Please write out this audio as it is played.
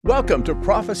Welcome to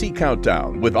Prophecy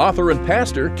Countdown with author and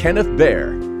pastor Kenneth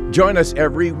Baer. Join us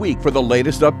every week for the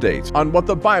latest updates on what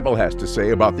the Bible has to say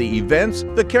about the events,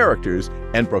 the characters,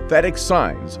 and prophetic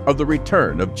signs of the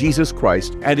return of Jesus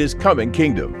Christ and His coming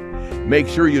kingdom. Make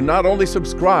sure you not only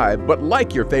subscribe, but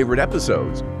like your favorite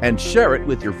episodes and share it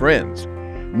with your friends.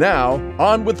 Now,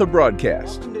 on with the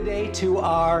broadcast. Welcome today to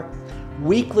our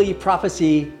weekly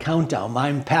prophecy countdown.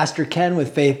 I'm Pastor Ken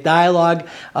with Faith Dialogue.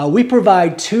 We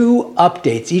provide two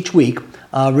updates each week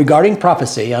regarding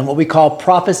prophecy on what we call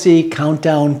Prophecy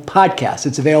Countdown Podcast.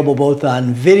 It's available both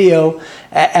on video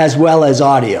as well as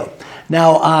audio.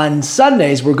 Now, on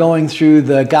Sundays, we're going through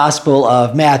the Gospel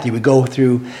of Matthew. We go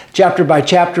through chapter by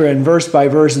chapter and verse by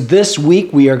verse. This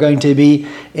week, we are going to be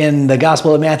in the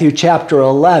Gospel of Matthew, chapter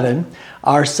 11.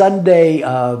 Our Sunday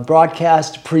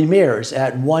broadcast premieres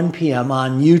at 1 p.m.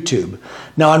 on YouTube.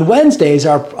 Now, on Wednesdays,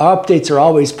 our updates are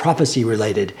always prophecy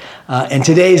related, and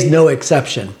today's no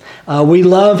exception. We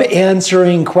love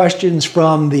answering questions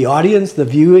from the audience, the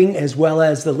viewing, as well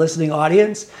as the listening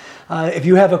audience. If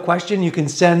you have a question, you can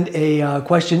send a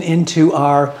question into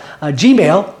our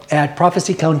Gmail at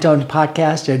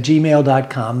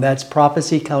prophecycountdownpodcast@gmail.com. That's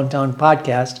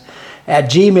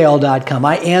prophecycountdownpodcast@gmail.com.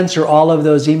 I answer all of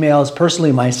those emails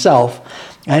personally myself.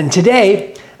 And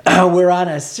today, we're on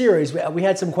a series. We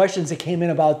had some questions that came in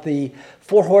about the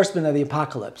four horsemen of the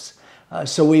apocalypse.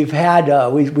 So we've had,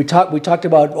 we talked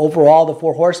about overall the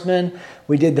four horsemen.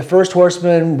 We did the first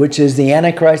horseman, which is the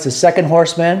Antichrist, the second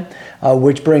horseman,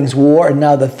 which brings war. And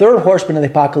now the third horseman of the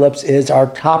apocalypse is our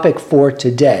topic for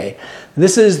today.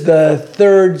 This is the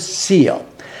third seal.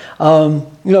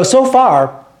 So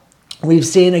far, we've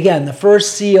seen, again, the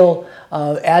first seal,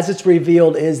 as it's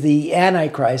revealed, is the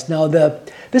Antichrist. Now,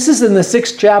 this is in the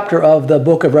 6th chapter of the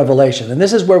book of Revelation, and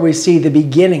this is where we see the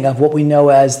beginning of what we know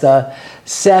as the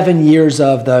 7 years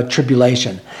of the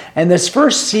tribulation. And this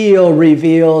first seal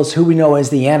reveals who we know as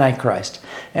the Antichrist.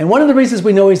 And one of the reasons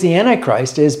we know he's the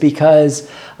Antichrist is because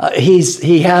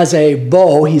he has a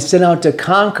bow, he's sent out to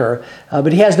conquer,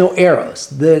 but he has no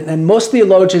arrows. And most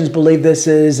theologians believe this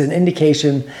is an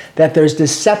indication that there's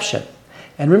deception.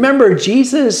 And remember,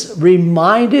 Jesus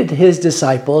reminded his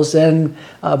disciples, and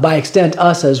by extent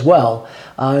us as well,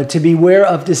 to beware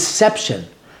of deception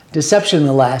in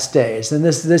the last days. And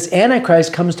this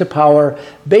Antichrist comes to power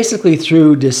basically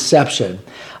through deception.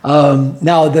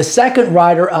 Now, the second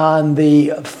rider on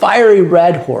the fiery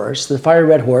red horse,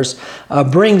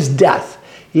 brings death.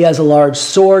 He has a large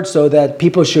sword so that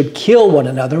people should kill one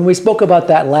another. And we spoke about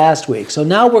that last week. So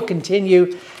now we'll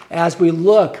continue as we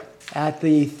look at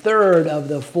the third of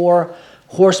the four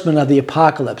horsemen of the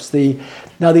apocalypse.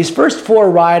 Now, these first four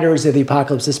riders of the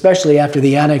apocalypse, especially after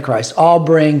the Antichrist, all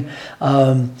bring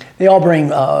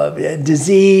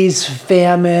disease,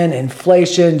 famine,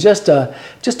 inflation, just a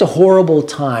horrible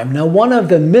time. Now, one of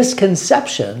the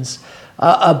misconceptions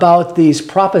about these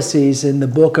prophecies in the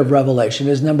book of Revelation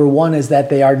is, number one, is that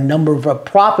they are number of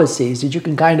prophecies that you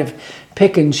can kind of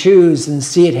pick and choose and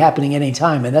see it happening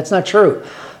anytime, and that's not true.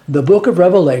 The book of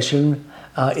Revelation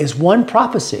is one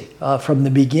prophecy from the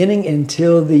beginning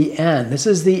until the end. This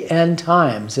is the end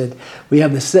times. We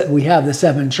have the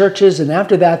seven churches, and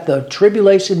after that, the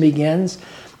tribulation begins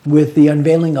with the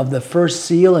unveiling of the first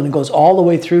seal, and it goes all the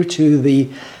way through to the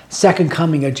second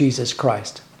coming of Jesus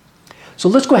Christ. So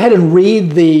let's go ahead and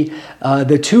read the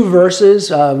two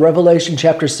verses, Revelation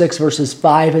chapter 6, verses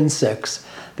 5 and 6,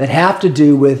 that have to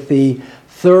do with the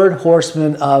third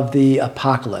horseman of the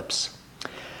apocalypse.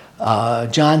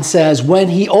 John says, "When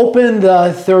he opened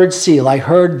the third seal, I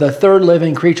heard the third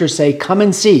living creature say, 'Come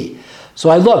and see.' So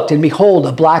I looked, and behold,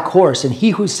 a black horse, and he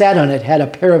who sat on it had a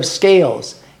pair of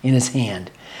scales in his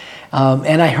hand.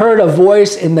 And I heard a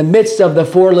voice in the midst of the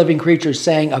four living creatures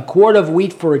saying, 'A quart of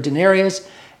wheat for a denarius,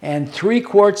 and 3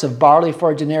 quarts of barley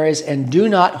for a denarius, and do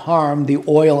not harm the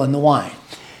oil and the wine.'"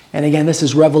 And again, this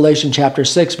is Revelation chapter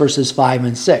 6, verses 5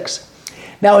 and 6.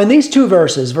 Now, in these two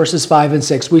verses 5 and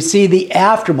 6, we see the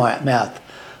aftermath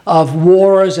of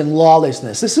wars and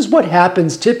lawlessness. This is what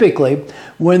happens typically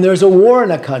when there's a war in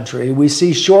a country. We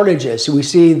see shortages. We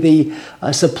see the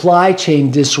supply chain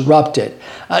disrupted.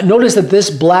 Notice that this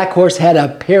black horse had a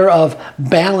pair of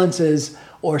balances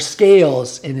or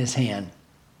scales in his hand.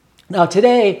 Now,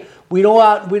 today, we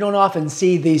don't often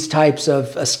see these types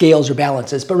of scales or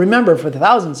balances. But remember, for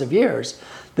thousands of years,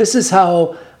 this is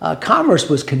how commerce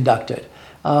was conducted.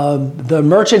 The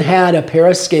merchant had a pair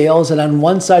of scales, and on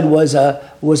one side was a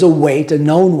weight, a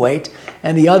known weight,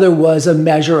 and the other was a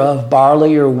measure of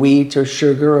barley or wheat or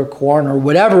sugar or corn or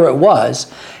whatever it was,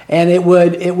 and it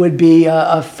would be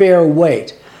a fair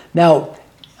weight. Now,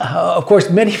 Of course,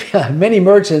 many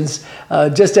merchants,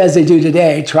 just as they do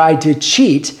today, try to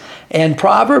cheat. And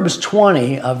Proverbs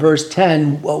 20, verse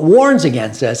 10, warns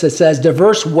against this. It says,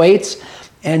 diverse weights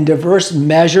and diverse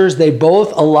measures, they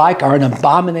both alike are an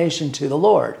abomination to the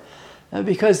Lord.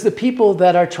 Because the people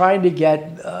that are trying to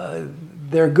get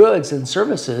their goods and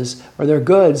services, or their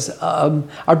goods,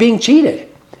 are being cheated.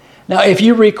 Now, if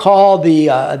you recall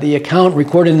the account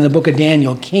recorded in the book of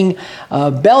Daniel, King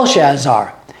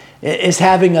Belshazzar is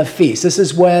having a feast. This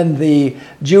is when the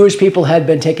Jewish people had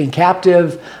been taken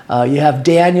captive. You have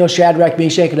Daniel, Shadrach,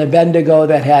 Meshach, and Abednego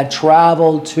that had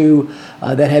traveled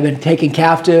that had been taken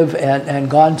captive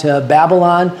and gone to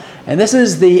Babylon. And this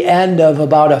is the end of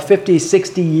about a 50,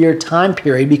 60-year time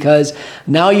period, because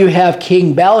now you have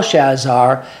King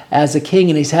Belshazzar as the king,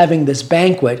 and he's having this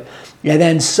banquet. And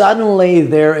then suddenly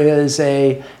there is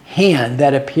a hand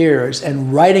that appears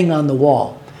and writing on the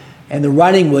wall. And the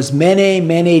writing was Mene,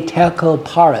 Mene, Tekel,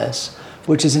 Pares,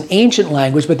 which is an ancient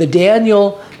language, but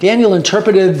Daniel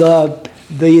interpreted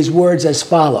these words as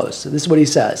follows. So this is what he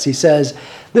says. He says,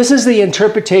 this is the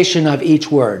interpretation of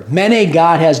each word. Mene,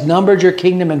 God has numbered your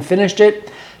kingdom and finished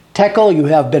it. Tekel, you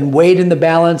have been weighed in the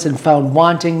balance and found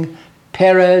wanting.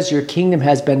 Peres, your kingdom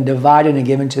has been divided and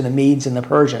given to the Medes and the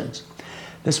Persians.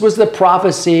 This was the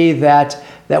prophecy that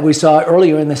we saw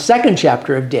earlier in the second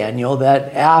chapter of Daniel,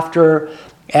 that after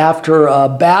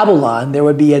Babylon, there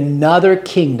would be another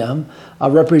kingdom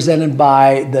represented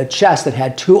by the chest that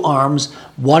had two arms.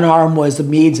 One arm was the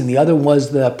Medes and the other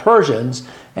was the Persians,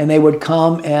 and they would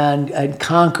come and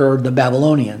conquer the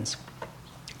Babylonians.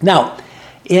 Now,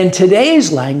 in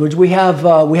today's language, we have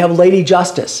Lady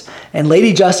Justice. And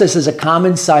Lady Justice is a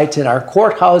common sight in our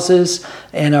courthouses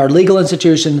and our legal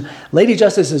institution. Lady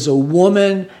Justice is a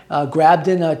woman grabbed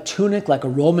in a tunic, like a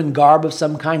Roman garb of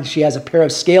some kind. She has a pair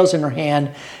of scales in her hand,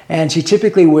 and she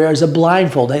typically wears a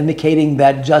blindfold, indicating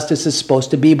that justice is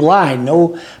supposed to be blind,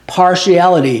 no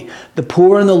partiality. The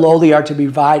poor and the lowly are to be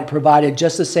provided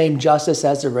just the same justice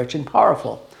as the rich and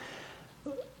powerful.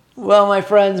 Well, my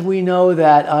friends, we know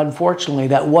that unfortunately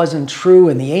that wasn't true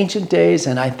in the ancient days,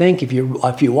 and I think if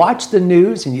you watch the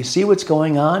news and you see what's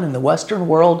going on in the Western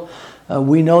world,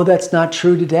 we know that's not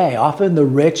true today. Often the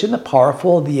rich and the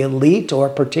powerful, the elite or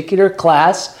a particular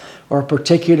class or a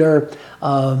particular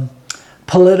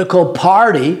political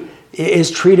party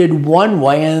is treated one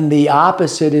way, and the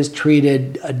opposite is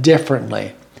treated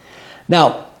differently.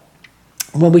 Now,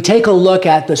 when we take a look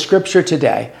at the scripture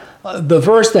today, the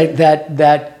verse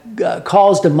that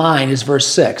calls to mind is verse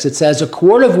 6. It says, a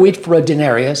quart of wheat for a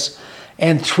denarius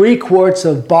and 3 quarts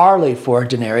of barley for a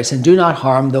denarius, and do not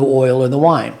harm the oil or the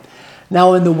wine.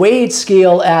 Now, in the weight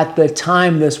scale at the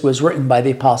time this was written by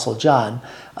the Apostle John,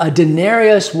 a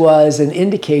denarius was an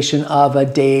indication of a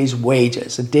day's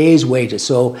wages,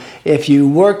 So if you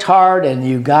worked hard and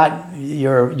you got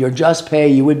your just pay,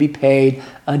 you would be paid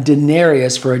a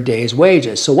denarius for a day's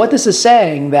wages. So what this is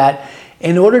saying, that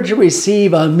in order to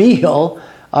receive a meal,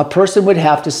 a person would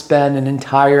have to spend an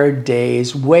entire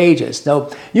day's wages. Now,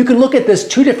 you can look at this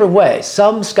two different ways.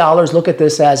 Some scholars look at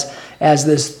this as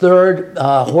this third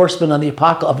horseman of the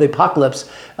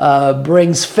apocalypse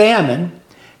brings famine,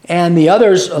 and the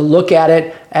others look at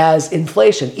it as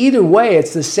inflation. Either way,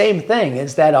 it's the same thing,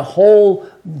 is that a whole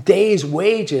day's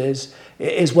wages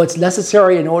is what's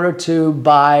necessary in order to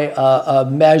buy a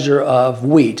measure of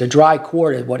wheat. A dry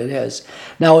quart is what it is.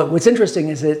 Now, what's interesting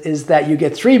is that you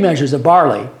get 3 measures of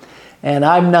barley. And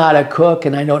I'm not a cook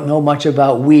and I don't know much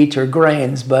about wheat or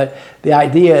grains, but the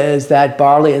idea is that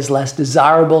barley is less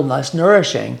desirable and less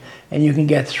nourishing. And you can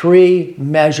get 3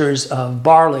 measures of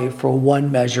barley for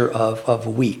 1 measure of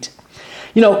wheat.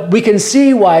 You know, we can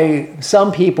see why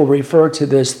some people refer to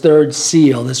this third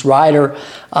seal, this rider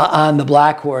on the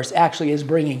black horse, actually as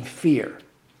bringing fear.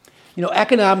 You know,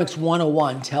 Economics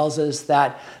 101 tells us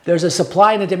that there's a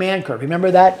supply and a demand curve.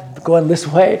 Remember that going this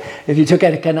way? If you took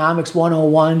Economics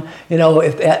 101, you know,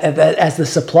 as the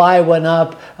supply went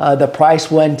up, the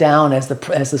price went down. As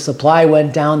the supply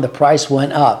went down, the price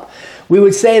went up. We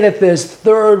would say that this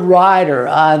third rider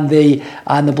on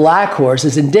the black horse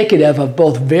is indicative of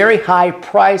both very high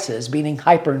prices, meaning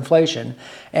hyperinflation,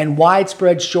 and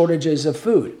widespread shortages of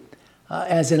food,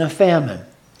 as in a famine.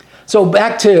 So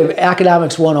back to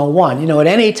Economics 101, you know, at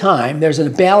any time there's a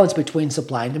balance between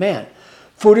supply and demand.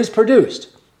 Food is produced,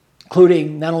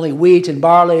 including not only wheat and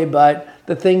barley, but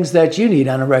the things that you need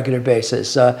on a regular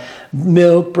basis.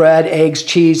 Milk, bread, eggs,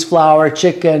 cheese, flour,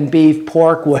 chicken, beef,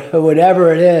 pork,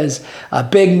 whatever it is,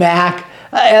 Big Mac,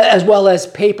 as well as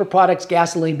paper products,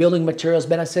 gasoline, building materials,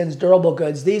 medicines, durable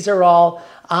goods. These are all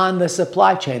on the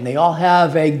supply chain. They all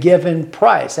have a given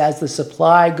price. As the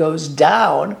supply goes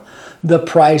down, the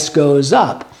price goes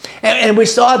up. And we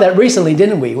saw that recently,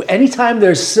 didn't we? Anytime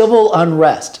there's civil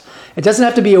unrest, it doesn't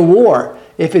have to be a war.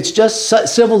 If it's just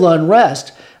civil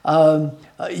unrest,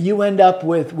 you end up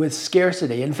with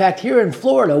scarcity. In fact, here in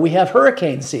Florida, we have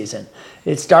hurricane season.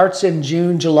 It starts in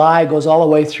June, July, goes all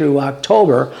the way through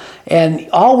October, and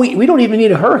we don't even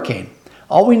need a hurricane.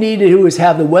 All we need to do is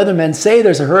have the weathermen say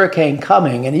there's a hurricane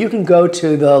coming, and you can go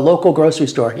to the local grocery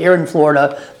store. Here in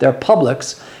Florida, they're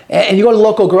Publix, and you go to the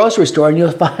local grocery store and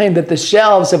you'll find that the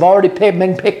shelves have already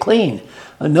been picked clean.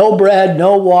 No bread,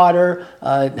 no water,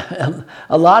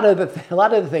 a lot of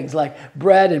the things like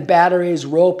bread and batteries,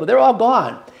 rope, they're all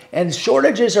gone. And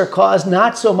shortages are caused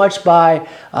not so much by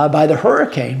the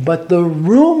hurricane, but the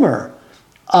rumor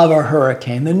of a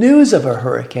hurricane, the news of a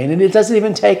hurricane, and it doesn't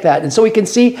even take that. And so we can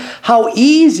see how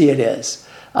easy it is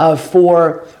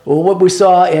for what we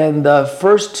saw in the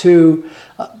first two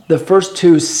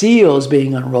seals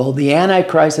being unrolled, the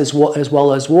Antichrist as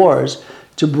well as wars,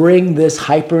 to bring this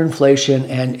hyperinflation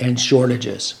and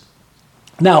shortages.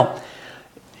 Now,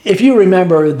 if you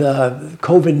remember the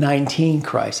COVID-19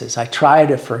 crisis, I try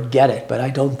to forget it, but I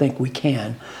don't think we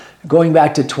can. Going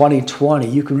back to 2020,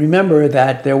 you can remember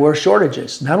that there were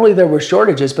shortages. Not only there were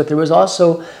shortages, but there was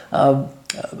also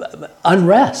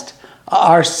unrest.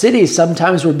 Our cities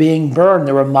sometimes were being burned.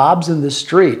 There were mobs in the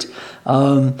street.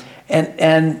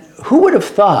 And who would have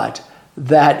thought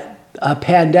that a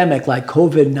pandemic like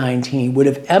COVID-19 would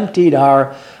have emptied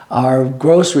our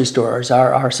grocery stores,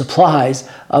 our supplies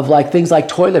of things like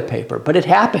toilet paper? But it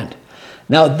happened.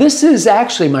 Now, this is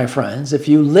actually, my friends, if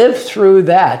you live through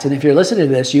that, and if you're listening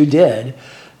to this, you did.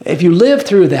 If you live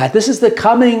through that, this is the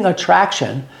coming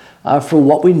attraction for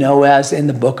what we know as in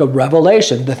the book of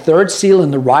Revelation. The third seal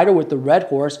and the rider with the red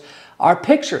horse are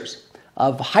pictures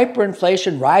of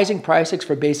hyperinflation, rising prices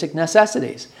for basic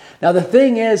necessities. Now, the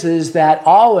thing is that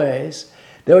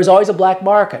there was always a black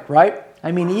market, right?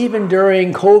 I mean, even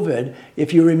during COVID,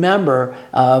 if you remember,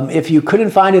 if you couldn't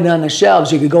find it on the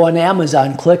shelves, you could go on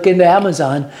Amazon, click into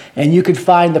Amazon, and you could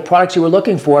find the products you were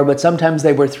looking for, but sometimes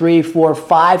they were 3, 4,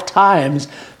 5 times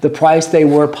the price they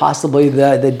were possibly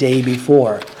the day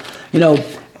before. You know,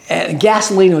 and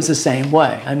gasoline was the same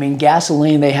way. I mean,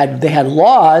 gasoline, they had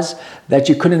laws that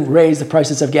you couldn't raise the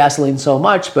prices of gasoline so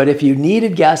much, but if you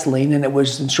needed gasoline and it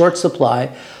was in short supply,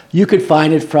 you could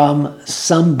find it from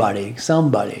somebody.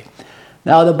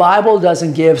 Now, the Bible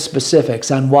doesn't give specifics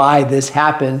on why this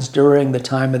happens during the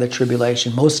time of the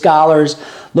tribulation. Most scholars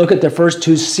look at the first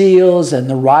two seals and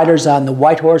the riders on the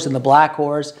white horse and the black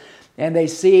horse, and they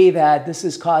see that this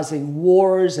is causing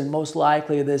wars, and most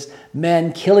likely this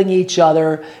men killing each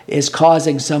other is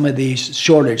causing some of these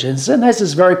shortages. And this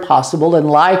is very possible and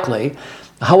likely.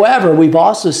 However, we've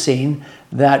also seen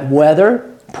that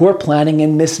weather, poor planning,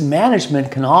 and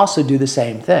mismanagement can also do the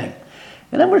same thing.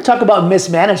 And I'm going to talk about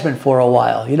mismanagement for a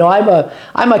while. You know,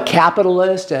 I'm a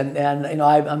capitalist, and you know,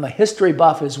 I'm a history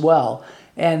buff as well.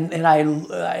 And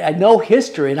I know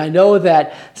history, and I know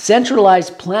that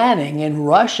centralized planning in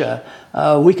Russia,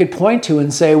 we could point to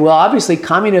and say, well, obviously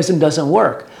communism doesn't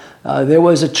work. There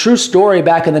was a true story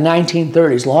back in the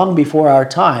 1930s, long before our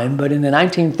time, but in the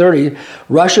 1930s,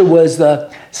 Russia was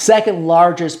the second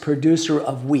largest producer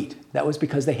of wheat. That was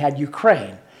because they had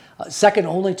Ukraine, second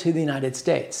only to the United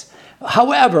States.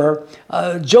 However,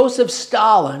 Joseph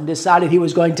Stalin decided he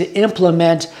was going to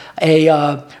implement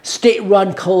a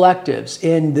state-run collectives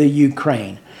in the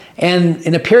Ukraine. And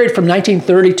in a period from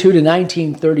 1932 to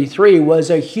 1933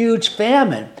 was a huge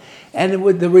famine. And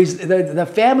the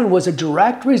famine was a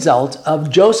direct result of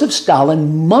Joseph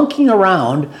Stalin monkeying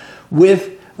around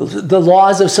with the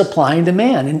laws of supply and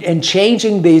demand and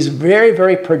changing these very,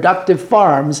 very productive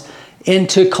farms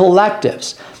into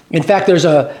collectives. In fact, there's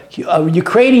a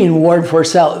Ukrainian word for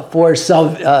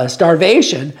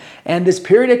starvation, and this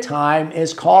period of time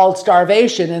is called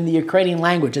starvation in the Ukrainian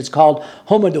language. It's called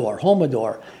homodor.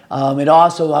 It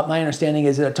also, my understanding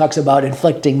is that it talks about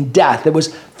inflicting death. It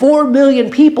was 4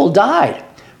 million people died.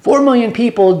 4 million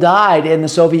people died in the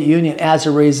Soviet Union as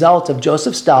a result of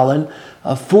Joseph Stalin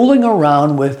fooling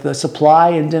around with the supply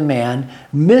and demand,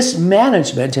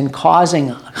 mismanagement, and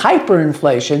causing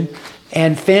hyperinflation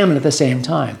and famine at the same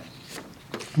time.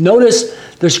 Notice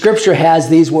the scripture has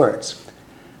these words,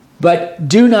 but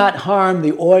do not harm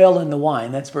the oil and the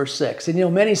wine. That's verse 6. And you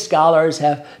know, many scholars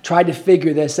have tried to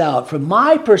figure this out. From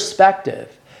my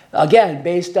perspective, again,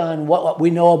 based on what we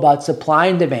know about supply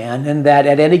and demand, and that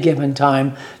at any given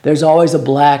time, there's always a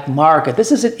black market.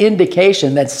 This is an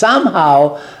indication that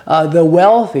somehow the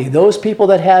wealthy, those people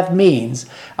that have means,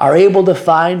 are able to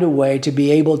find a way to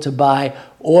be able to buy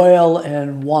oil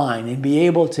and wine and be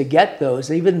able to get those.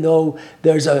 Even though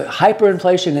there's a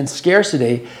hyperinflation and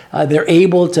scarcity, they're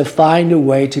able to find a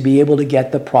way to be able to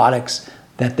get the products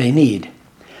that they need.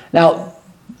 Now,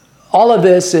 all of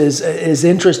this is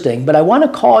interesting, but I want to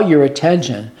call your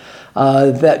attention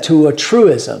to a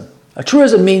truism. A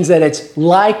truism means that it's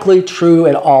likely true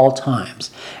at all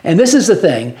times. And this is the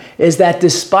thing, is that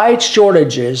despite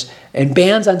shortages and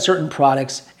bans on certain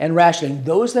products and rationing,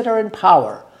 those that are in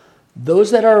power,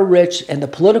 those that are rich, and the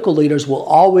political leaders will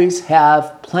always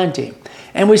have plenty.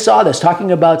 And we saw this,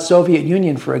 talking about Soviet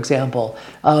Union, for example.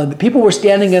 People were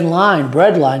standing in line,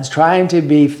 bread lines, trying to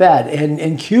be fed. And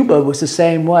in Cuba, it was the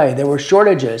same way. There were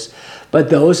shortages, but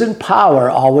those in power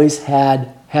always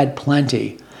had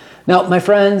plenty. Now, my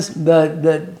friends,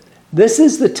 this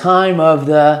is the time of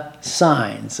the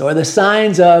signs, or the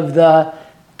signs of the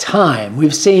time.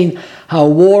 We've seen how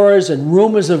wars and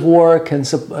rumors of war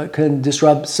can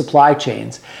disrupt supply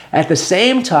chains. At the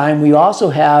same time, we also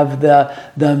have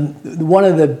one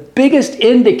of the biggest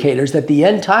indicators that the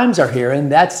end times are here,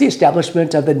 and that's the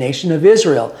establishment of the nation of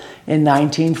Israel in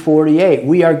 1948.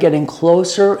 We are getting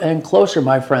closer and closer,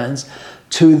 my friends,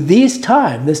 to this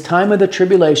time of the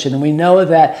tribulation. And we know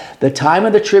that the time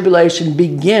of the tribulation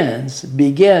begins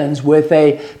with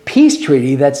a peace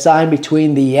treaty that's signed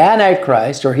between the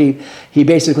Antichrist, or he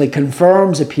basically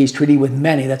confirms a peace treaty with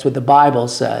many, that's what the Bible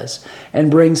says, and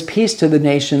brings peace to the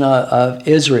nation of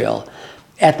Israel.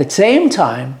 At the same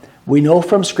time, we know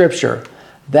from Scripture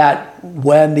that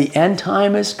when the end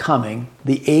time is coming,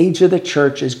 the age of the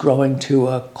church is growing to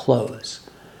a close.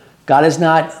 God has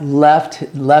not left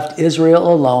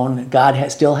Israel alone. God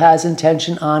still has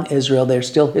intention on Israel. They're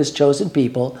still his chosen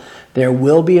people. There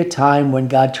will be a time when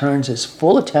God turns his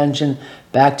full attention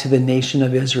back to the nation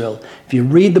of Israel. If you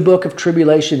read the book of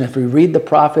tribulation, if we read the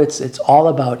prophets, it's all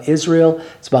about Israel.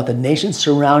 It's about the nations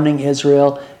surrounding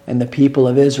Israel and the people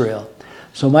of Israel.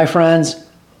 So my friends,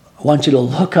 I want you to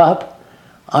look up,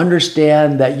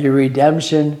 understand that your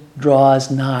redemption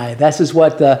draws nigh. This is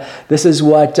what the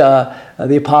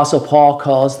Apostle Paul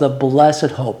calls the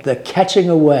blessed hope, the catching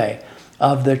away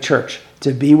of the church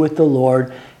to be with the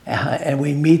Lord, and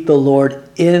we meet the Lord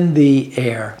in the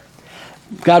air.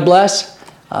 God bless.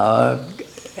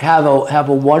 Have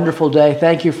a wonderful day.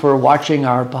 Thank you for watching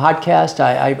our podcast.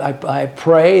 I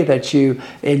pray that you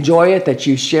enjoy it, that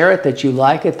you share it, that you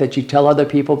like it, that you tell other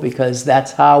people, because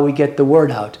that's how we get the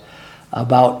word out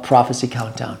about Prophecy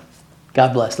Countdown.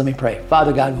 God bless. Let me pray.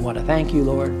 Father God, we want to thank you,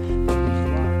 Lord.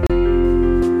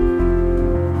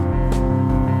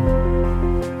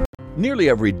 Nearly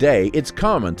every day, it's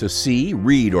common to see,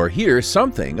 read, or hear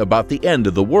something about the end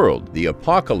of the world, the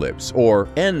apocalypse, or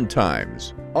end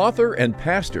times. Author and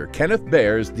pastor Kenneth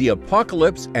Baer's The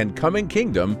Apocalypse and Coming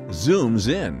Kingdom zooms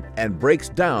in and breaks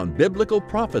down biblical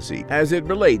prophecy as it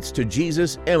relates to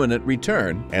Jesus' imminent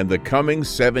return and the coming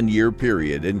 7-year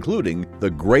period, including the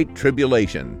Great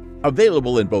Tribulation.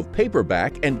 Available in both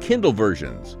paperback and Kindle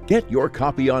versions. Get your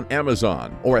copy on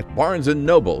Amazon or at Barnes &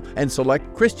 Noble and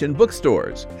select Christian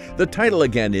bookstores. The title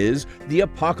again is The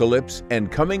Apocalypse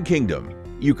and Coming Kingdom.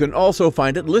 You can also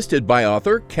find it listed by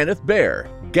author Kenneth Baer.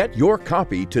 Get your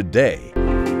copy today.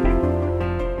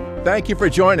 Thank you for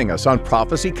joining us on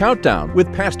Prophecy Countdown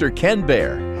with Pastor Ken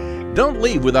Baer. Don't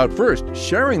leave without first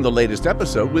sharing the latest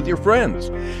episode with your friends.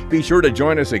 Be sure to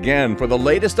join us again for the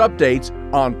latest updates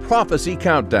on Prophecy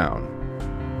Countdown.